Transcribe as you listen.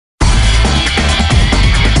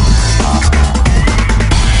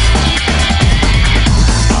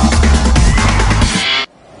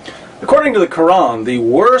According to the Quran, the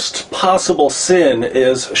worst possible sin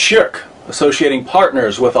is shirk, associating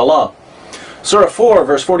partners with Allah. Surah 4,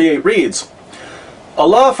 verse 48 reads,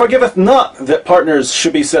 Allah forgiveth not that partners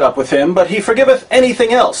should be set up with him, but he forgiveth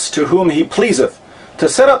anything else to whom he pleaseth. To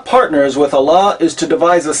set up partners with Allah is to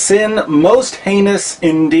devise a sin most heinous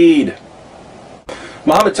indeed.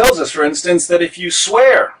 Muhammad tells us, for instance, that if you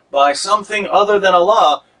swear by something other than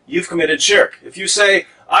Allah, you've committed shirk. If you say,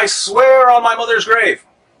 I swear on my mother's grave,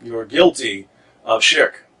 you're guilty of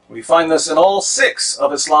shirk. We find this in all 6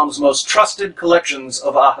 of Islam's most trusted collections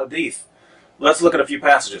of ahadith. Let's look at a few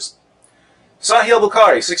passages. Sahih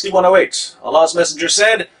al-Bukhari, 6108. Allah's Messenger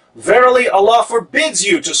said, Verily Allah forbids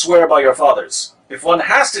you to swear by your fathers. If one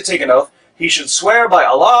has to take an oath, he should swear by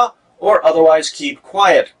Allah or otherwise keep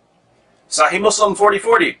quiet. Sahih Muslim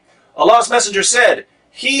 4040. Allah's Messenger said,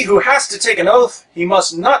 He who has to take an oath, he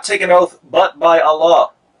must not take an oath but by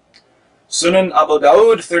Allah. Sunan Abu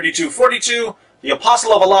Dawud 3242. The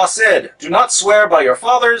Apostle of Allah said, Do not swear by your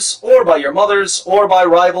fathers, or by your mothers, or by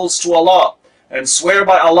rivals to Allah, and swear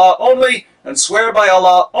by Allah only, and swear by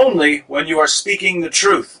Allah only when you are speaking the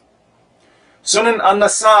truth. Sunan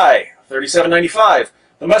An-Nasai 3795.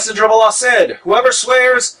 The Messenger of Allah said, Whoever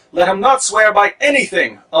swears, let him not swear by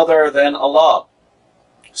anything other than Allah.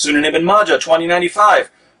 Sunan Ibn Majah 2095.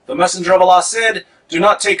 The Messenger of Allah said, Do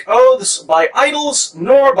not take oaths by idols,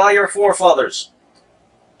 nor by your forefathers.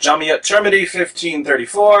 Jami' at-Tirmidhi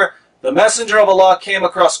 1534. The Messenger of Allah came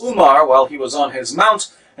across Umar while he was on his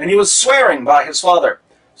mount, and he was swearing by his father.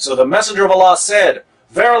 So the Messenger of Allah said,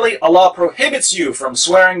 Verily Allah prohibits you from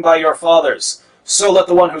swearing by your fathers. So let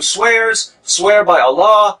the one who swears, swear by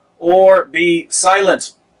Allah, or be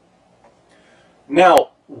silent.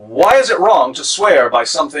 Now, why is it wrong to swear by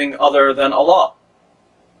something other than Allah?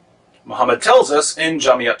 Muhammad tells us in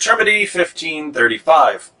Jami' at-Tirmidhi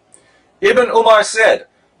 1535. Ibn Umar said,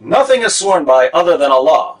 Nothing is sworn by other than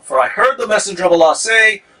Allah, for I heard the Messenger of Allah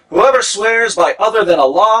say, Whoever swears by other than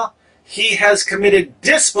Allah, he has committed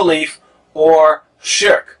disbelief or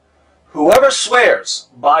shirk. Whoever swears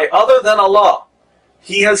by other than Allah,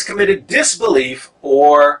 he has committed disbelief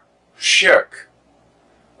or shirk.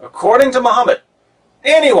 According to Muhammad,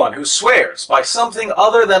 anyone who swears by something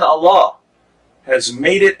other than Allah has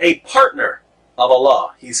made it a partner of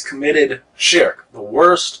Allah. He's committed shirk, the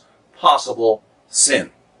worst possible sin.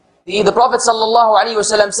 The Prophet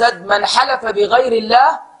ﷺ said, Man halafa bi ghayri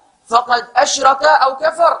Allah, faqad ashraka aw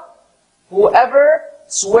kafar. Whoever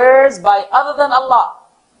swears by other than Allah,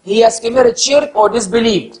 he has committed shirk or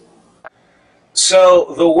disbelieved.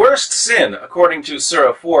 So, the worst sin, according to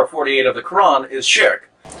Surah 4:48 of the Quran, is shirk.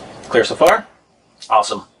 Clear so far?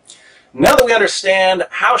 Awesome. Now that we understand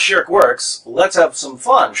how shirk works, let's have some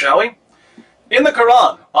fun, shall we? In the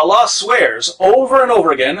Quran, Allah swears over and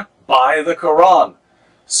over again by the Quran.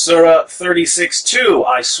 Surah 36:2,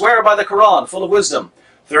 I swear by the Quran, full of wisdom.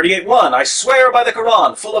 38:1, I swear by the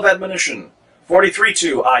Quran, full of admonition.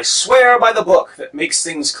 43:2, I swear by the book that makes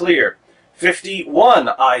things clear. 51,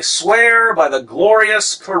 I swear by the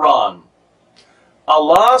glorious Quran.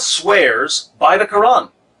 Allah swears by the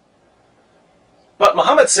Quran. But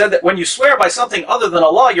Muhammad said that when you swear by something other than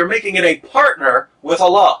Allah, you're making it a partner with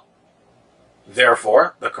Allah.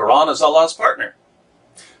 Therefore, the Quran is Allah's partner.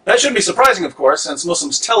 That shouldn't be surprising, of course, since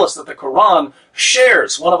Muslims tell us that the Quran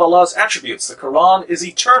shares one of Allah's attributes. The Quran is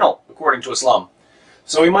eternal, according to Islam.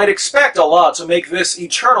 So we might expect Allah to make this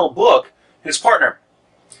eternal book his partner.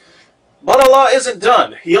 But Allah isn't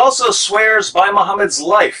done. He also swears by Muhammad's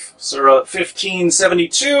life. Surah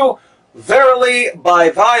 15:72, Verily, by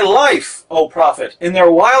thy life, O Prophet, in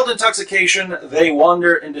their wild intoxication they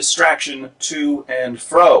wander in distraction to and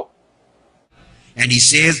fro. And he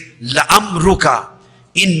says, لَأَمْرُكَ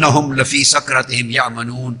إِنَّهُمْ لَفِي سَكْرَتِهِمْ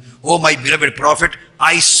يَعْمَنُونَ. O my beloved Prophet,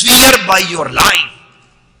 I swear by your life.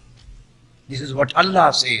 This is what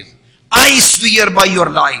Allah says. I swear by your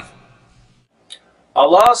life.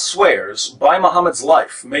 Allah swears by Muhammad's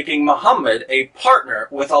life, making Muhammad a partner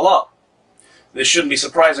with Allah. This shouldn't be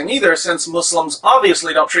surprising either, since Muslims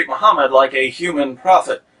obviously don't treat Muhammad like a human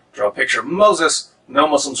prophet. Draw a picture of Moses, no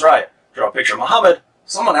Muslims riot. Draw a picture of Muhammad,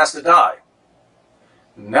 someone has to die.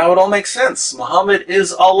 Now it all makes sense. Muhammad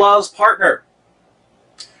is Allah's partner.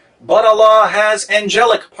 But Allah has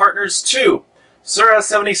angelic partners too. Surah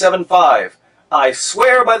 77:5, I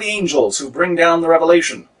swear by the angels who bring down the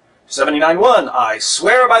revelation. 79:1, I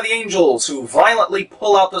swear by the angels who violently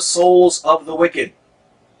pull out the souls of the wicked.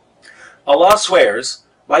 Allah swears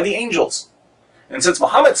by the angels. And since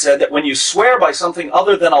Muhammad said that when you swear by something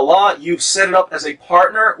other than Allah, you've set it up as a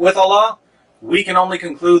partner with Allah, we can only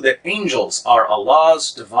conclude that angels are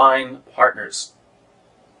Allah's divine partners.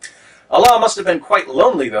 Allah must have been quite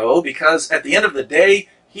lonely, though, because at the end of the day,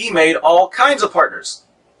 He made all kinds of partners.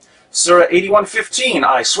 Surah 81:15,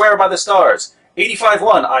 I swear by the stars.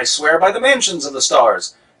 85:1, I swear by the mansions of the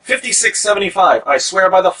stars. 56:75, I swear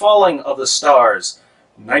by the falling of the stars.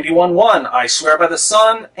 91:1, I swear by the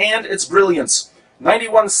sun and its brilliance.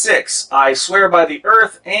 91:6, I swear by the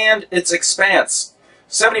earth and its expanse.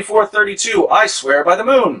 74:32, I swear by the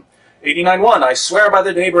moon. 89:1, I swear by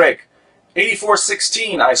the daybreak.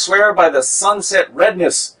 84:16, I swear by the sunset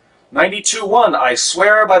redness. 92:1, I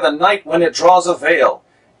swear by the night when it draws a veil.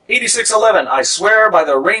 86:11, I swear by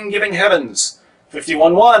the rain-giving heavens.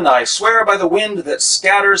 51:1, I swear by the wind that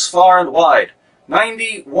scatters far and wide.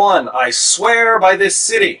 91, I swear by this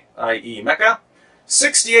city, i.e. Mecca.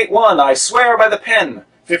 68:1, I swear by the pen.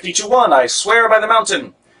 52:1, I swear by the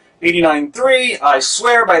mountain. 89:3, I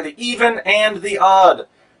swear by the even and the odd.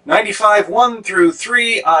 95:1 through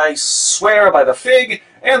 3, I swear by the fig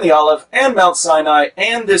and the olive and Mount Sinai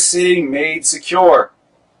and this city made secure.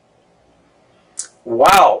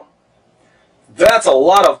 Wow. That's a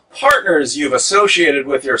lot of partners you've associated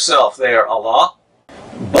with yourself there, Allah.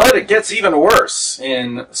 But it gets even worse.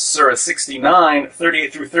 In Surah 69,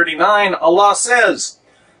 38 through 39, Allah says,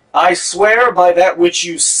 I swear by that which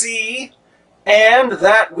you see and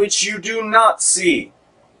that which you do not see.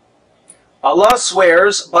 Allah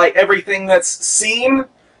swears by everything that's seen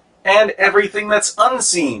and everything that's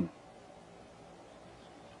unseen.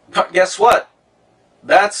 But guess what?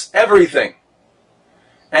 That's everything.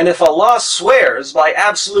 And if Allah swears by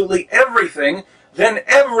absolutely everything, then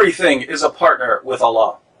everything is a partner with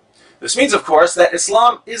Allah. This means, of course, that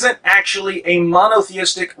Islam isn't actually a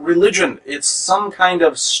monotheistic religion. It's some kind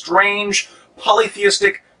of strange,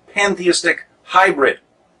 polytheistic, pantheistic hybrid.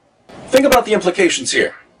 Think about the implications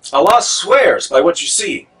here. Allah swears by what you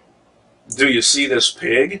see. Do you see this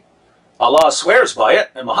pig? Allah swears by it,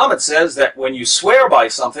 and Muhammad says that when you swear by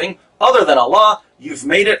something other than Allah, you've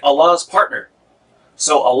made it Allah's partner.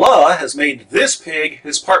 So Allah has made this pig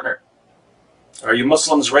His partner. Are you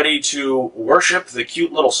Muslims ready to worship the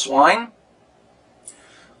cute little swine?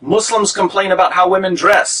 Muslims complain about how women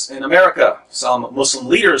dress in America. Some Muslim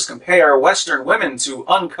leaders compare Western women to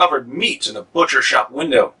uncovered meat in a butcher shop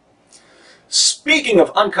window. Speaking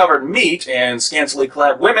of uncovered meat and scantily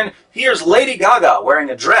clad women, here's Lady Gaga wearing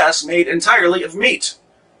a dress made entirely of meat.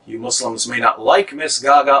 You Muslims may not like Miss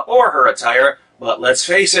Gaga or her attire, but let's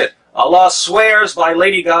face it, Allah swears by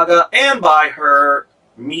Lady Gaga and by her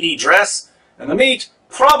meaty dress, and the meat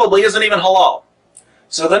probably isn't even halal.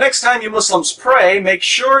 So the next time you Muslims pray, make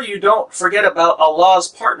sure you don't forget about Allah's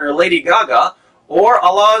partner, Lady Gaga, or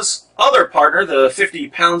Allah's other partner, the 50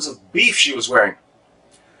 pounds of beef she was wearing.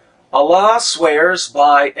 Allah swears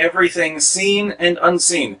by everything seen and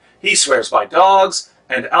unseen. He swears by dogs,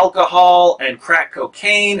 and alcohol, and crack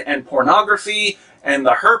cocaine, and pornography, and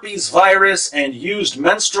the herpes virus, and used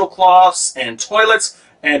menstrual cloths, and toilets,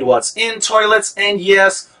 and what's in toilets, and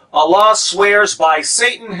yes, Allah swears by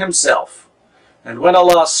Satan himself. And when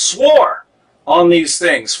Allah swore on these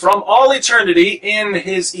things from all eternity in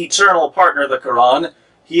His eternal partner, the Quran,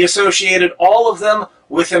 He associated all of them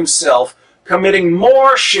with Himself, committing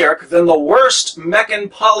more shirk than the worst Meccan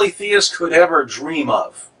polytheist could ever dream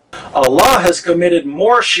of. Allah has committed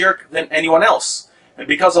more shirk than anyone else. And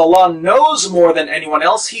because Allah knows more than anyone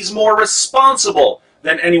else, He's more responsible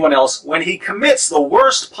than anyone else when He commits the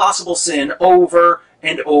worst possible sin over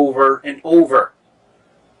and over and over.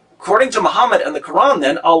 According to Muhammad and the Quran,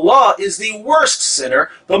 then, Allah is the worst sinner,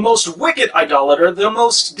 the most wicked idolater, the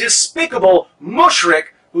most despicable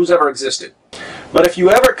mushrik who's ever existed. But if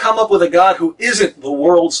you ever come up with a God who isn't the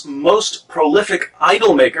world's most prolific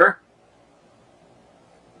idol maker,